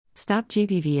Stop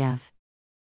GBVF.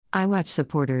 iWatch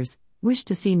supporters wish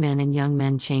to see men and young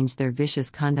men change their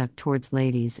vicious conduct towards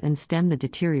ladies and stem the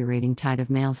deteriorating tide of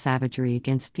male savagery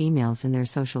against females in their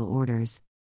social orders.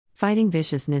 Fighting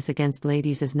viciousness against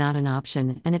ladies is not an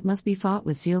option, and it must be fought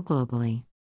with zeal globally.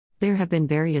 There have been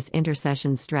various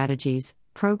intercession strategies,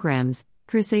 programs,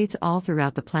 crusades all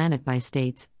throughout the planet by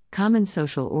states, common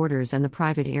social orders, and the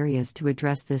private areas to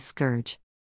address this scourge.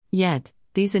 Yet,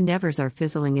 these endeavors are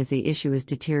fizzling as the issue is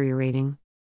deteriorating.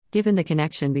 Given the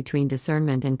connection between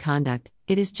discernment and conduct,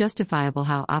 it is justifiable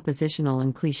how oppositional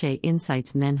and cliché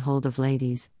insights men hold of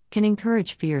ladies can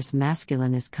encourage fierce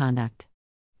masculinist conduct.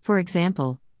 For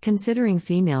example, considering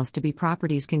females to be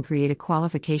properties can create a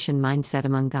qualification mindset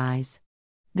among guys.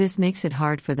 This makes it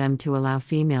hard for them to allow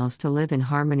females to live in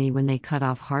harmony when they cut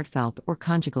off heartfelt or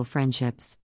conjugal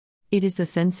friendships. It is the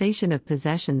sensation of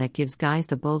possession that gives guys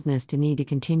the boldness to need to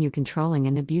continue controlling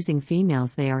and abusing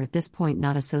females they are at this point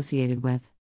not associated with.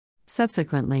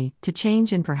 Subsequently, to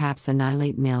change and perhaps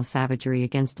annihilate male savagery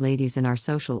against ladies in our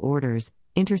social orders,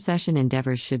 intercession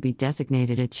endeavors should be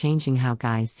designated at changing how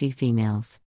guys see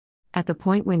females. At the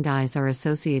point when guys are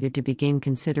associated to begin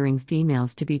considering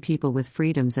females to be people with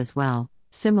freedoms as well,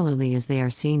 similarly as they are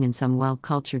seen in some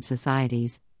well-cultured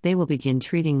societies, they will begin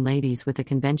treating ladies with the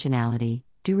conventionality,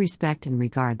 due respect and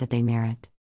regard that they merit.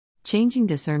 Changing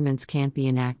discernments can't be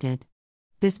enacted.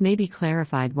 This may be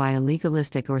clarified why a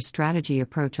legalistic or strategy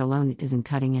approach alone isn't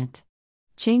cutting it.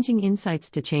 Changing insights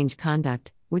to change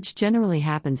conduct, which generally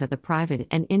happens at the private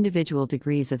and individual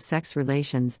degrees of sex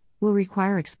relations, will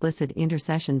require explicit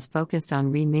intercessions focused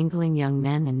on remingling young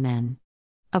men and men.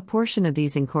 A portion of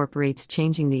these incorporates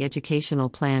changing the educational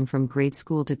plan from grade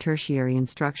school to tertiary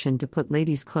instruction to put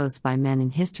ladies close by men in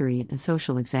history and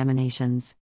social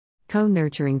examinations.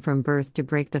 Co-nurturing from birth to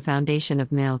break the foundation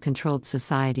of male-controlled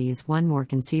society is one more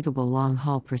conceivable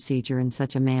long-haul procedure in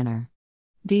such a manner.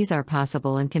 These are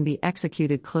possible and can be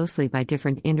executed closely by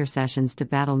different intercessions to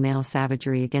battle male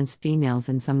savagery against females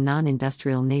in some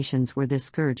non-industrial nations where this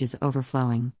scourge is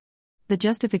overflowing. The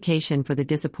justification for the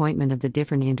disappointment of the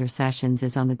different intercessions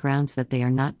is on the grounds that they are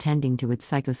not tending to its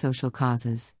psychosocial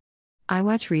causes.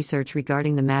 iWatch research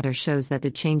regarding the matter shows that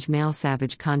to change male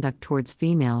savage conduct towards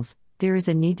females, there is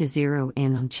a need to zero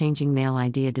in on changing male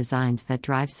idea designs that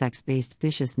drive sex-based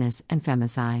viciousness and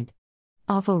femicide.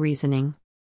 Awful reasoning.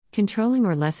 Controlling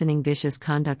or lessening vicious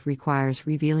conduct requires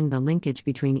revealing the linkage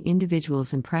between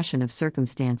individuals' impression of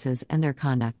circumstances and their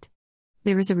conduct.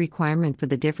 There is a requirement for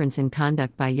the difference in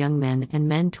conduct by young men and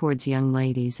men towards young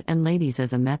ladies and ladies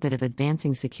as a method of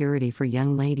advancing security for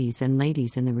young ladies and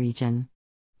ladies in the region.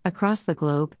 Across the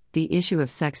globe, the issue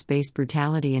of sex-based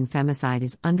brutality and femicide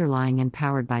is underlying and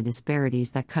powered by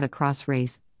disparities that cut across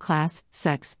race, class,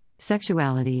 sex,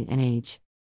 sexuality, and age.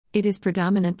 It is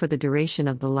predominant for the duration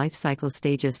of the life cycle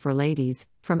stages for ladies,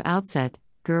 from outset,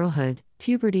 girlhood,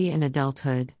 puberty, and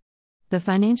adulthood. The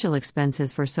financial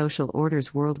expenses for social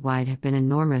orders worldwide have been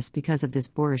enormous because of this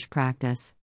boorish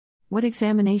practice. What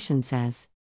examination says?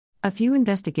 A few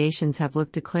investigations have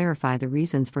looked to clarify the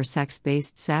reasons for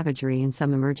sex-based savagery in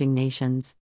some emerging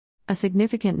nations. A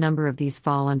significant number of these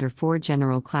fall under four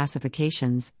general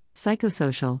classifications: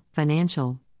 psychosocial,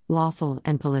 financial, lawful,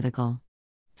 and political.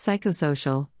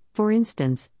 Psychosocial, for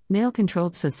instance,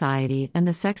 male-controlled society and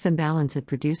the sex imbalance it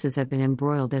produces have been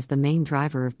embroiled as the main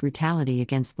driver of brutality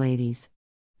against ladies.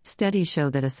 Studies show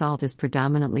that assault is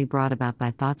predominantly brought about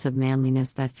by thoughts of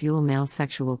manliness that fuel male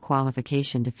sexual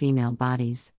qualification to female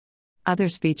bodies.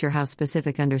 Others feature how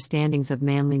specific understandings of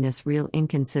manliness real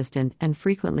inconsistent and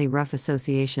frequently rough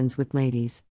associations with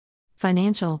ladies.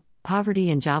 Financial, poverty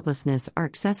and joblessness are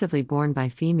excessively borne by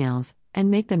females,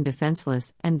 and make them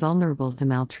defenseless and vulnerable to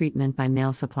maltreatment by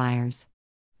male suppliers.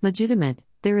 Legitimate,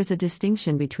 there is a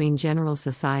distinction between general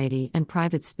society and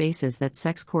private spaces that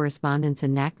sex correspondence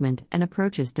enactment and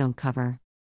approaches don't cover.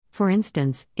 For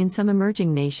instance, in some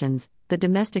emerging nations, the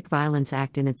Domestic Violence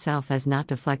Act in itself has not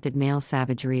deflected male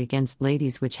savagery against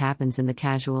ladies, which happens in the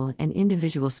casual and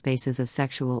individual spaces of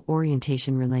sexual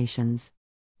orientation relations.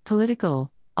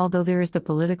 Political, although there is the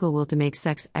political will to make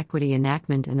sex equity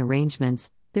enactment and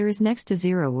arrangements, there is next to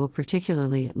zero will,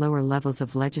 particularly at lower levels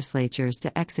of legislatures,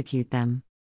 to execute them.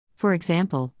 For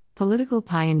example, political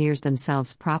pioneers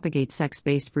themselves propagate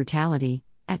sex-based brutality,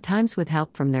 at times with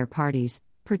help from their parties,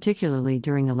 particularly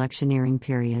during electioneering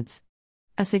periods.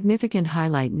 A significant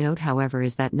highlight note, however,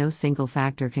 is that no single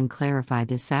factor can clarify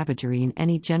this savagery in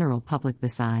any general public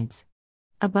besides.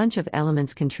 A bunch of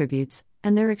elements contributes,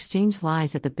 and their exchange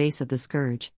lies at the base of the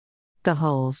scourge. The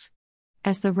holes.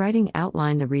 As the writing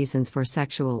outlined the reasons for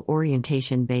sexual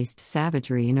orientation-based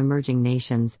savagery in emerging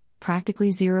nations, practically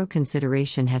zero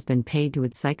consideration has been paid to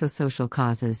its psychosocial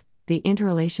causes, the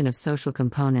interrelation of social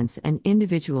components and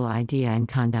individual idea and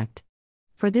conduct.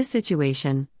 For this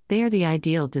situation, they are the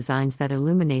ideal designs that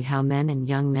illuminate how men and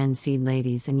young men see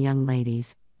ladies and young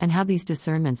ladies, and how these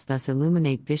discernments thus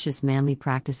illuminate vicious manly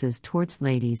practices towards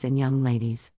ladies and young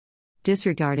ladies.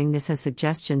 Disregarding this has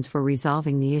suggestions for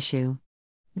resolving the issue.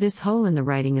 This hole in the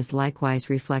writing is likewise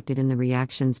reflected in the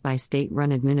reactions by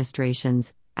state-run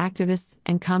administrations, activists,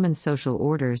 and common social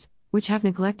orders, which have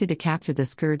neglected to capture the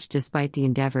scourge despite the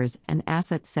endeavors and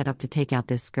assets set up to take out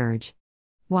this scourge.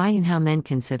 Why and how men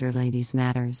consider ladies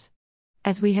matters.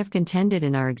 As we have contended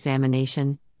in our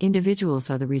examination, individuals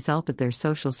are the result of their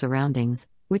social surroundings,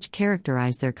 which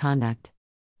characterize their conduct.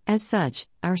 As such,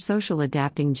 our social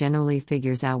adapting generally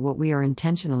figures out what we are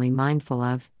intentionally mindful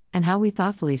of, and how we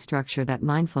thoughtfully structure that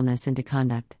mindfulness into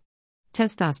conduct.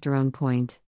 Testosterone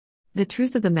point. The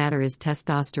truth of the matter is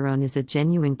testosterone is a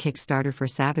genuine kickstarter for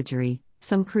savagery,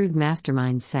 some crude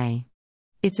masterminds say.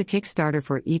 It's a kickstarter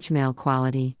for each male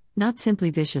quality, not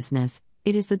simply viciousness,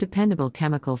 it is the dependable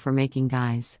chemical for making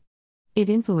guys. It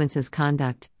influences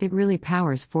conduct, it really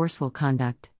powers forceful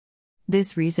conduct.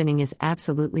 This reasoning is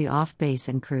absolutely off base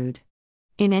and crude.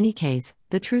 In any case,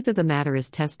 the truth of the matter is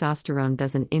testosterone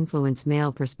doesn't influence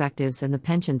male perspectives and the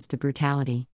penchants to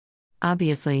brutality.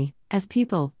 Obviously, as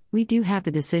people, we do have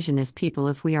the decision as people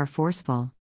if we are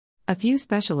forceful. A few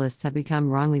specialists have become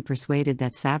wrongly persuaded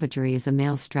that savagery is a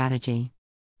male strategy.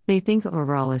 They think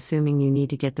overall, assuming you need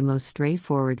to get the most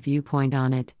straightforward viewpoint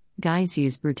on it, guys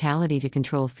use brutality to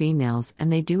control females and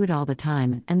they do it all the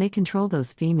time and they control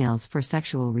those females for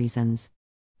sexual reasons.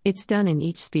 It's done in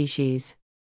each species.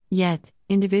 Yet,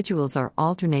 individuals are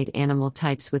alternate animal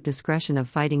types with discretion of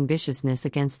fighting viciousness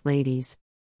against ladies.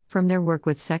 From their work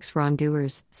with sex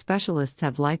wrongdoers, specialists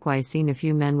have likewise seen a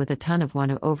few men with a ton of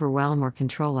want to overwhelm or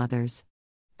control others.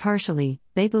 Partially,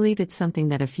 they believe it's something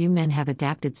that a few men have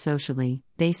adapted socially,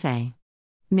 they say.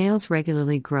 Males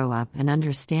regularly grow up and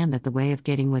understand that the way of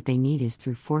getting what they need is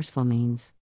through forceful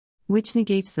means. Which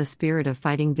negates the spirit of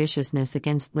fighting viciousness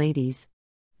against ladies.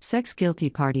 Sex guilty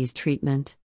parties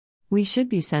treatment. We should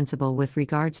be sensible with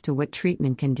regards to what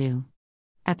treatment can do.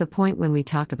 At the point when we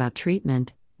talk about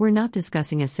treatment, we're not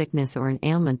discussing a sickness or an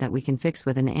ailment that we can fix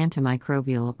with an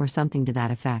antimicrobial or something to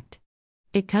that effect.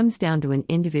 It comes down to an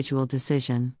individual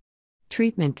decision.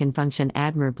 Treatment can function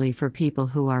admirably for people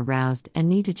who are roused and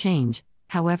need to change,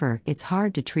 however, it's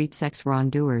hard to treat sex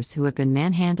wrongdoers who have been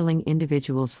manhandling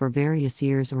individuals for various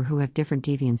years or who have different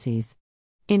deviancies.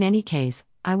 In any case,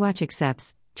 iWatch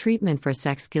accepts, treatment for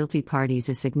sex guilty parties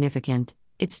is significant,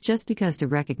 it's just because to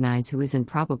recognize who isn't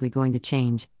probably going to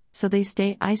change, so they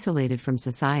stay isolated from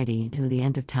society until the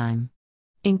end of time.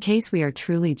 In case we are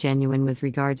truly genuine with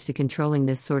regards to controlling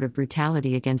this sort of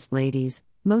brutality against ladies,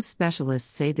 most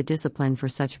specialists say the discipline for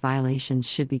such violations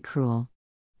should be cruel.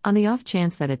 On the off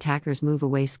chance that attackers move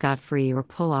away scot-free or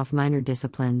pull off minor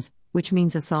disciplines, which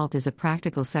means assault is a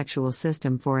practical sexual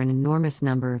system for an enormous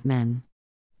number of men.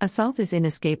 Assault is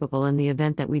inescapable in the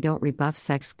event that we don't rebuff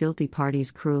sex guilty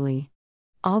parties cruelly.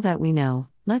 All that we know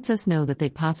lets us know that they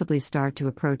possibly start to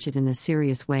approach it in a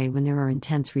serious way when there are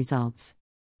intense results.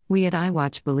 We at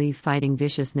iWatch believe fighting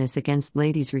viciousness against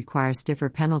ladies requires stiffer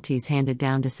penalties handed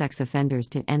down to sex offenders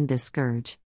to end this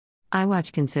scourge.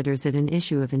 iWatch considers it an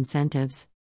issue of incentives.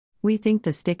 We think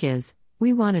the stick is,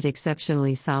 we wanted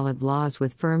exceptionally solid laws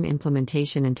with firm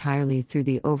implementation entirely through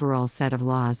the overall set of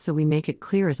laws, so we make it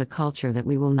clear as a culture that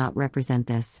we will not represent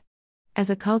this. As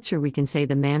a culture, we can say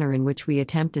the manner in which we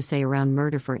attempt to say around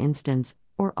murder, for instance,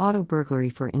 or auto burglary,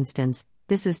 for instance,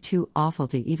 this is too awful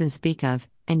to even speak of,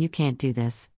 and you can't do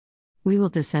this. We will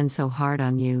descend so hard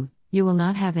on you, you will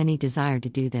not have any desire to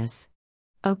do this.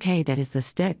 Okay, that is the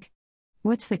stick.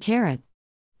 What's the carrot?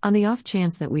 On the off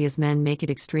chance that we as men make it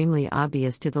extremely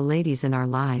obvious to the ladies in our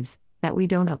lives that we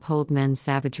don't uphold men's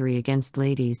savagery against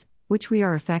ladies, which we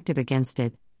are effective against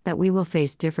it, that we will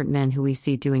face different men who we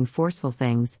see doing forceful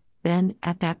things, then,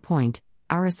 at that point,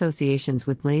 our associations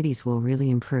with ladies will really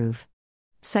improve.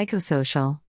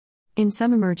 Psychosocial. In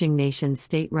some emerging nations'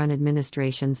 state-run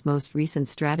administrations' most recent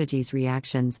strategies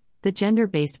reactions, the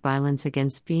Gender-Based Violence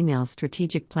Against Females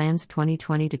Strategic Plans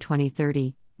 2020 to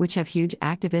 2030, which have huge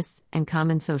activists and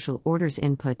common social orders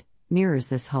input, mirrors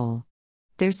this whole.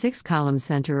 Their 6 columns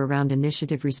center around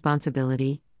initiative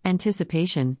responsibility,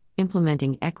 anticipation,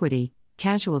 implementing equity,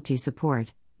 casualty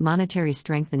support, monetary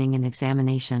strengthening and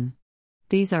examination.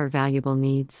 These are valuable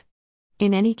needs.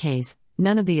 In any case,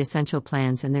 none of the essential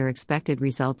plans and their expected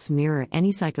results mirror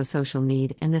any psychosocial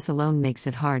need, and this alone makes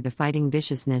it hard to fighting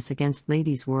viciousness against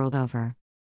ladies world over.